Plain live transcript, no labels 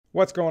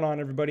What's going on,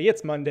 everybody?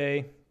 It's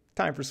Monday.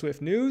 Time for Swift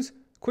News.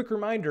 Quick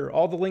reminder,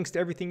 all the links to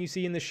everything you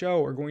see in the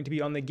show are going to be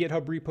on the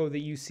GitHub repo that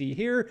you see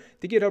here.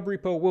 The GitHub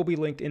repo will be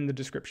linked in the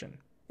description.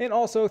 And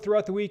also,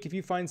 throughout the week, if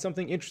you find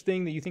something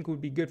interesting that you think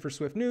would be good for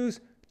Swift News,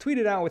 tweet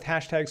it out with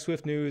hashtag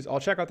SwiftNews. I'll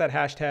check out that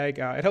hashtag.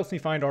 It helps me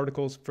find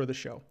articles for the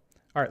show.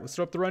 All right, let's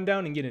throw up the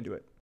rundown and get into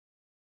it.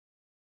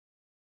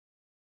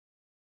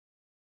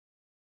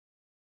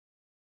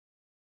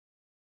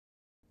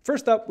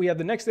 First up, we have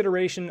the next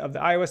iteration of the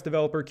iOS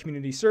Developer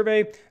Community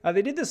Survey.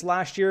 They did this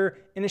last year,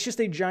 and it's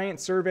just a giant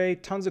survey,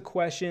 tons of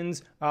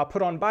questions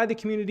put on by the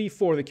community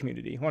for the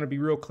community. I want to be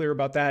real clear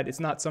about that.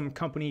 It's not some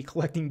company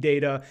collecting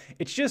data.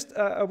 It's just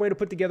a way to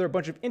put together a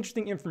bunch of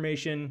interesting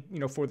information,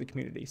 for the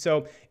community.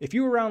 So if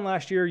you were around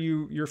last year,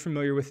 you're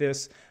familiar with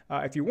this.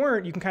 If you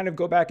weren't, you can kind of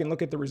go back and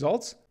look at the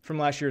results from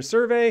last year's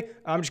survey.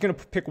 I'm just going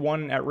to pick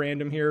one at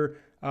random here.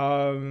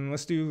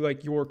 Let's do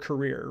like your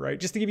career, right?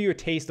 Just to give you a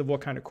taste of what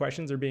kind of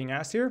questions are being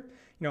asked here.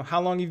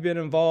 How long you've been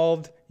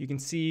involved. You can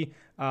see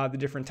the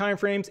different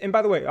timeframes. And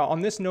by the way, on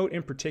this note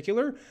in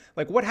particular,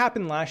 like what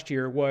happened last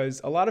year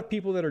was a lot of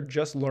people that are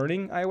just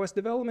learning iOS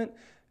development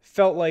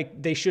felt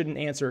like they shouldn't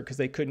answer because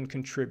they couldn't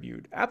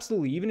contribute.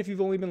 Absolutely, even if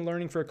you've only been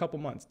learning for a couple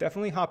months,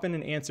 definitely hop in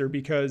and answer,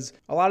 because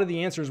a lot of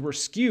the answers were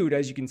skewed,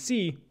 as you can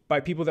see, by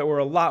people that were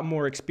a lot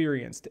more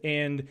experienced,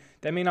 and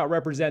that may not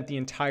represent the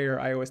entire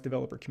iOS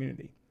developer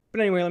community.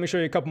 But anyway, let me show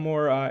you a couple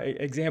more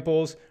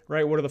examples,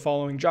 right? What are the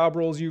following job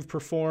roles you've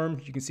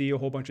performed? You can see a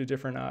whole bunch of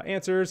different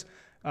answers.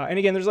 And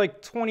again, there's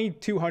like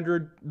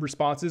 2,200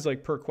 responses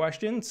like per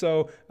question.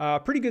 So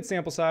pretty good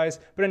sample size.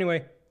 But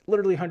anyway,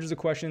 literally hundreds of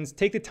questions.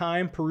 Take the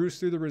time, peruse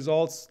through the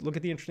results, look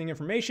at the interesting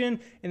information,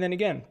 and then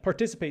again,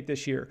 participate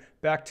this year.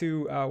 Back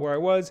to where I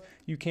was,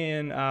 you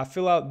can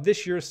fill out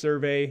this year's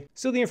survey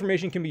so the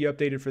information can be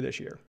updated for this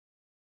year.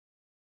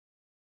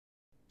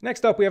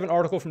 Next up, we have an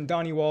article from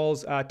Donny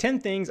Wals, 10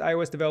 things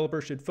iOS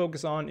developers should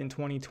focus on in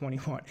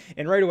 2021.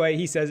 And right away,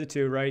 he says it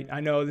too, right?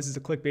 I know this is a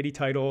clickbaity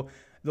title.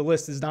 The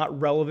list is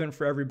not relevant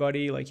for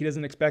everybody. Like, he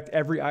doesn't expect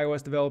every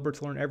iOS developer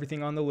to learn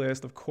everything on the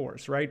list, of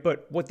course, right?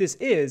 But what this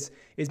is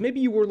maybe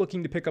you were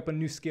looking to pick up a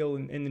new skill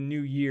in the new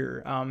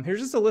year.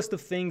 Here's just a list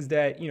of things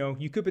that,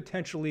 you could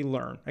potentially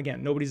learn.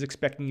 Again, nobody's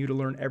expecting you to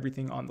learn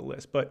everything on the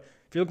list, but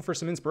if you're looking for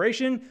some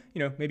inspiration,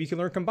 maybe you can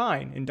learn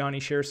Combine, and Donny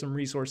shares some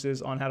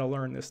resources on how to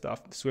learn this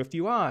stuff.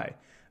 SwiftUI,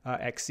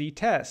 XC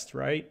test,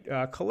 right?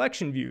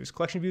 Collection views.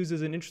 Collection views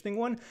is an interesting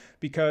one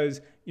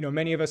because,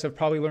 many of us have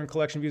probably learned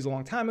collection views a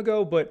long time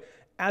ago, but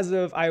as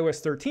of iOS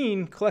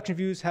 13, collection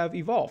views have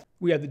evolved.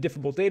 We have the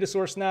diffable data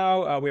source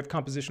now. We have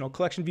compositional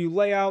collection view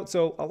layout.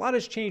 So a lot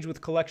has changed with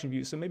collection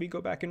views. So maybe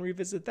go back and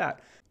revisit that.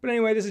 But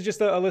anyway, this is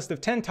just a list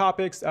of 10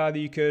 topics that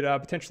you could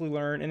potentially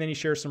learn. And then he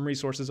shares some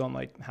resources on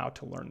like how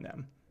to learn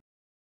them.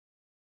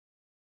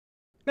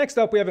 Next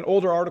up, we have an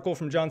older article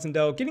from John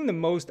Sandell, getting the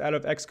most out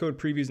of Xcode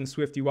previews in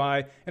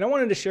SwiftUI. And I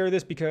wanted to share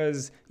this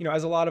because,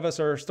 as a lot of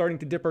us are starting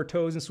to dip our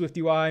toes in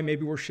SwiftUI,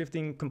 maybe we're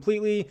shifting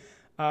completely.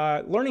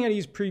 Learning how to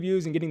use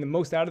previews and getting the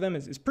most out of them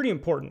is pretty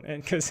important,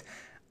 and because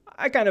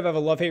I kind of have a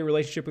love-hate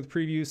relationship with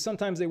previews.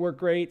 Sometimes they work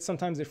great,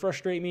 sometimes they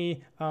frustrate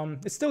me.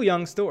 It's still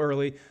young, still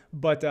early,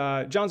 but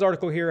John's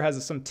article here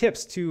has some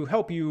tips to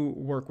help you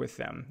work with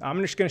them.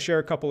 I'm just going to share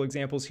a couple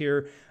examples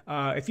here.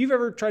 If you've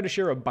ever tried to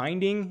share a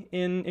binding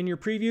in your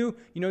preview,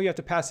 you have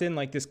to pass in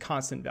like this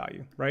constant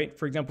value, right?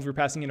 For example, if you're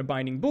passing in a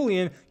binding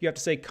Boolean, you have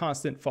to say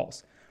constant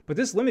false. But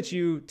this limits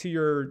you to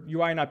your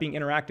UI not being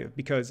interactive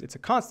because it's a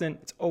constant,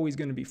 it's always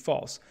going to be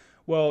false.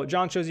 Well,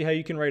 John shows you how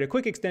you can write a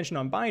quick extension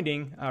on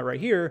binding right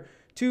here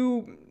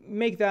to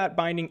make that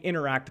binding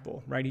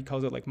interactable, right? He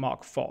calls it like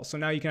mock false. So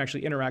now you can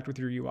actually interact with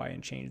your UI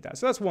and change that.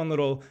 So that's one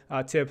little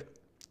tip.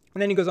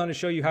 And then he goes on to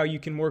show you how you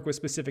can work with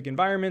specific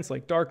environments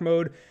like dark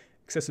mode,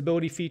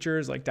 accessibility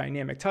features like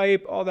dynamic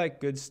type, all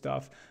that good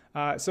stuff.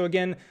 So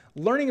again,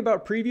 learning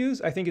about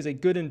previews, I think, is a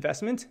good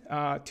investment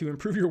to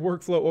improve your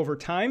workflow over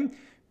time.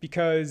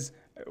 Because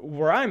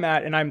where I'm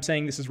at, and I'm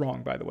saying this is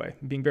wrong, by the way,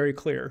 I'm being very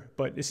clear,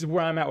 but this is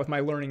where I'm at with my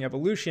learning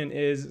evolution,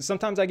 is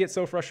sometimes I get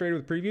so frustrated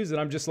with previews that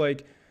I'm just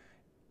like,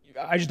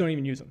 I just don't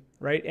even use them,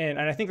 right? And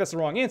I think that's the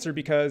wrong answer,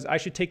 because I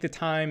should take the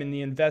time and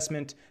the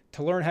investment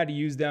to learn how to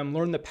use them,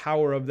 learn the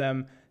power of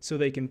them so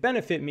they can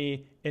benefit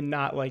me and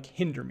not like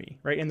hinder me,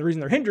 right? And the reason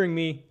they're hindering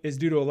me is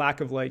due to a lack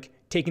of like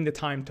taking the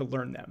time to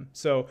learn them.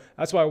 So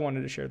that's why I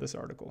wanted to share this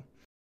article.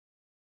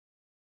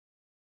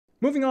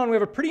 Moving on, we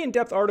have a pretty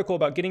in-depth article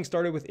about getting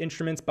started with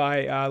instruments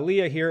by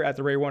Leah here at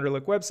the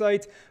Wenderlich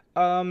website.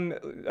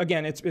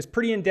 Again, it's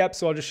pretty in-depth,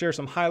 so I'll just share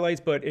some highlights.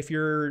 But if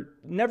you're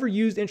never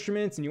used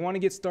instruments and you want to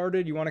get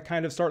started, you want to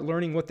kind of start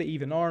learning what they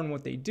even are and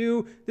what they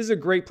do, this is a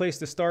great place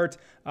to start.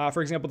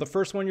 For example, the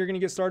first one you're going to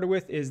get started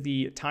with is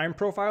the time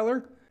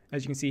profiler,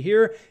 as you can see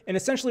here. And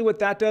essentially what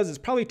that does is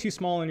probably too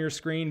small on your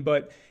screen,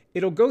 but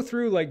it'll go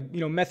through like,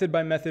 method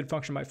by method,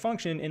 function by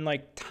function, and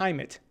like time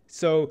it.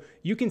 So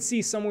you can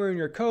see somewhere in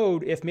your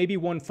code if maybe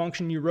one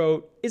function you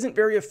wrote isn't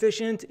very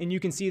efficient and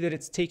you can see that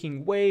it's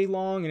taking way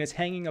long and it's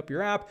hanging up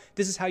your app.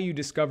 This is how you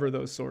discover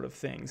those sort of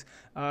things.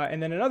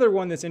 And then another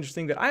one that's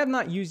interesting that I have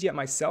not used yet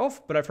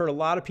myself, but I've heard a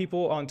lot of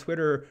people on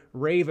Twitter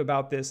rave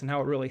about this and how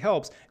it really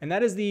helps. And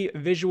that is the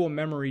visual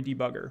memory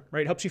debugger,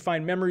 right? It helps you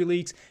find memory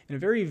leaks in a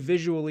very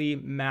visually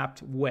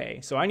mapped way.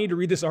 So I need to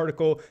read this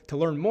article to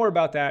learn more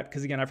about that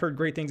because again, I've heard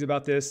great things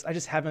about this. I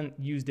just haven't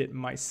used it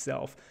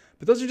myself.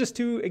 But those are just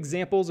two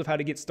examples of how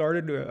to get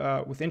started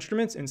with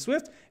instruments in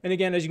Swift. And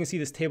again, as you can see,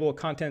 this table of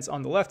contents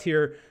on the left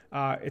here,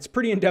 it's a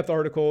pretty in-depth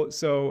article.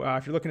 So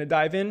if you're looking to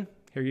dive in,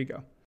 here you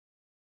go.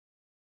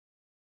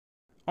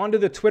 On to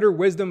the Twitter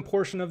wisdom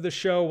portion of the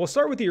show. We'll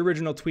start with the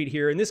original tweet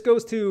here, and this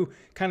goes to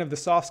kind of the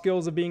soft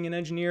skills of being an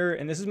engineer,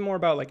 and this is more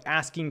about like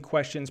asking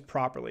questions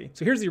properly.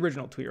 So here's the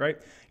original tweet, right?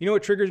 You know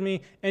what triggers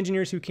me?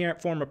 Engineers who can't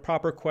form a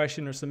proper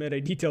question or submit a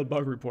detailed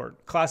bug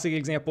report. Classic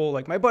example,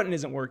 like my button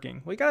isn't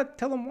working. Well, you gotta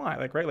tell them why,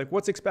 like, right? Like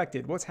what's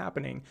expected, what's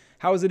happening,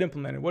 how is it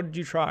implemented, what did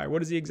you try,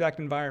 what is the exact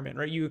environment,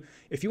 right?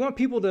 If you want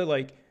people to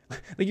like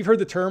you've heard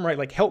the term, right?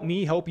 Like help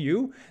me, help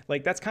you.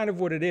 Like that's kind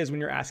of what it is when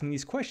you're asking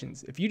these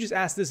questions. If you just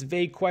ask this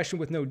vague question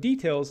with no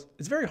details,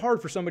 it's very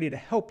hard for somebody to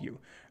help you.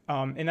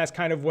 And that's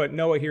kind of what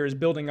Noah here is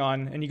building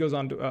on. And he goes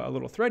on to a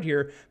little thread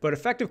here, but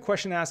effective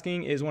question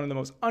asking is one of the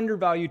most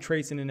undervalued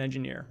traits in an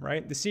engineer,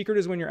 right? The secret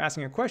is when you're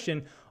asking a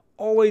question,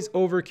 always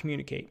over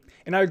communicate.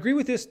 And I agree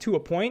with this to a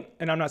point,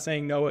 and I'm not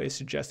saying Noah is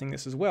suggesting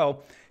this as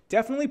well.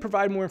 Definitely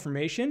provide more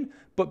information,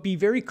 but be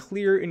very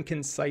clear and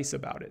concise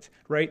about it,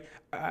 right?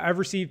 I've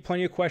received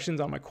plenty of questions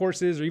on my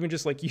courses or even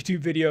just like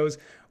YouTube videos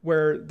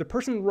where the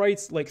person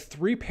writes like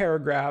 3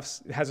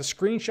 paragraphs, has a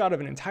screenshot of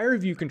an entire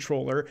view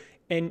controller,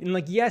 and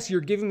like, yes, you're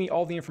giving me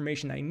all the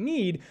information I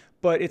need,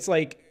 but it's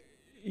like,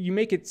 you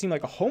make it seem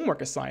like a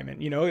homework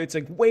assignment, you know, it's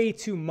like way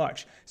too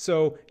much.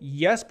 So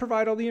yes,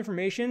 provide all the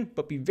information,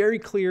 but be very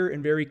clear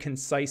and very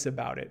concise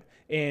about it.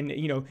 And,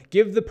 you know,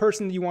 give the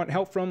person that you want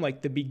help from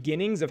like the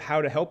beginnings of how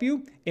to help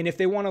you. And if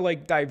they want to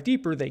like dive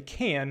deeper, they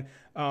can.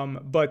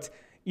 But,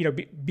 you know,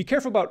 be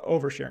careful about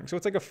oversharing. So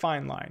it's like a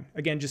fine line.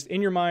 Again, just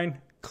in your mind,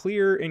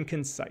 clear and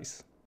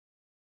concise.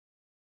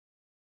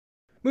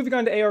 Moving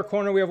on to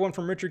ARCorner, we have one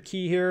from Richard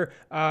Key here.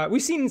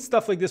 We've seen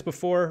stuff like this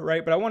before,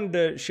 right? But I wanted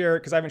to share it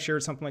because I haven't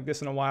shared something like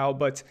this in a while.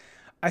 But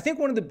I think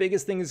one of the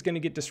biggest things that's going to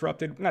get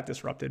disrupted, not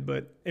disrupted,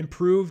 but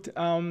improved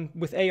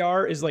with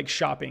AR is like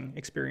shopping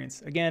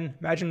experience. Again,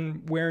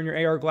 imagine wearing your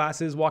AR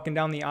glasses, walking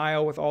down the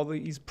aisle with all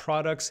these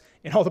products,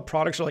 and all the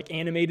products are like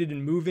animated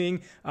and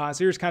moving. So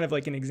here's kind of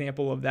like an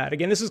example of that.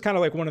 Again, this is kind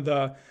of like one of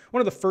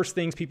the first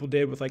things people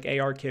did with like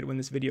ARKit when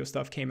this video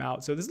stuff came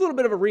out. So there's a little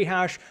bit of a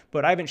rehash,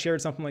 but I haven't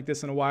shared something like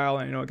this in a while,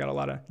 and I know I got a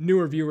lot of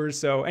newer viewers.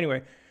 So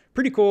anyway,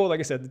 pretty cool. Like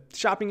I said, the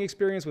shopping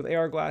experience with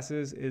AR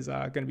glasses is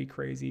going to be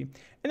crazy.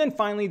 And then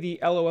finally, the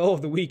LOL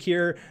of the week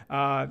here.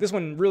 This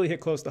one really hit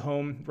close to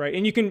home, right?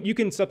 And you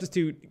can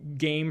substitute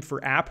game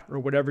for app or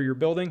whatever you're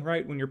building,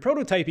 right? When you're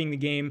prototyping the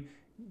game,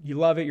 you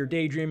love it, you're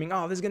daydreaming,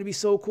 oh, this is going to be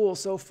so cool,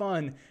 so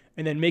fun.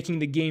 And then making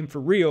the game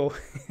for real,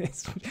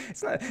 it's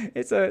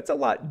a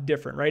lot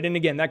different, right? And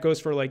again, that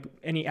goes for like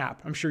any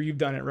app. I'm sure you've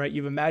done it, right?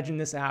 You've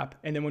imagined this app,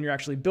 and then when you're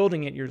actually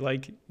building it, you're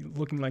like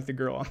looking like the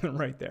girl on the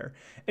right there.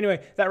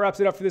 Anyway, that wraps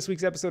it up for this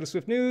week's episode of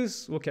Swift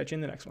News. We'll catch you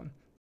in the next one.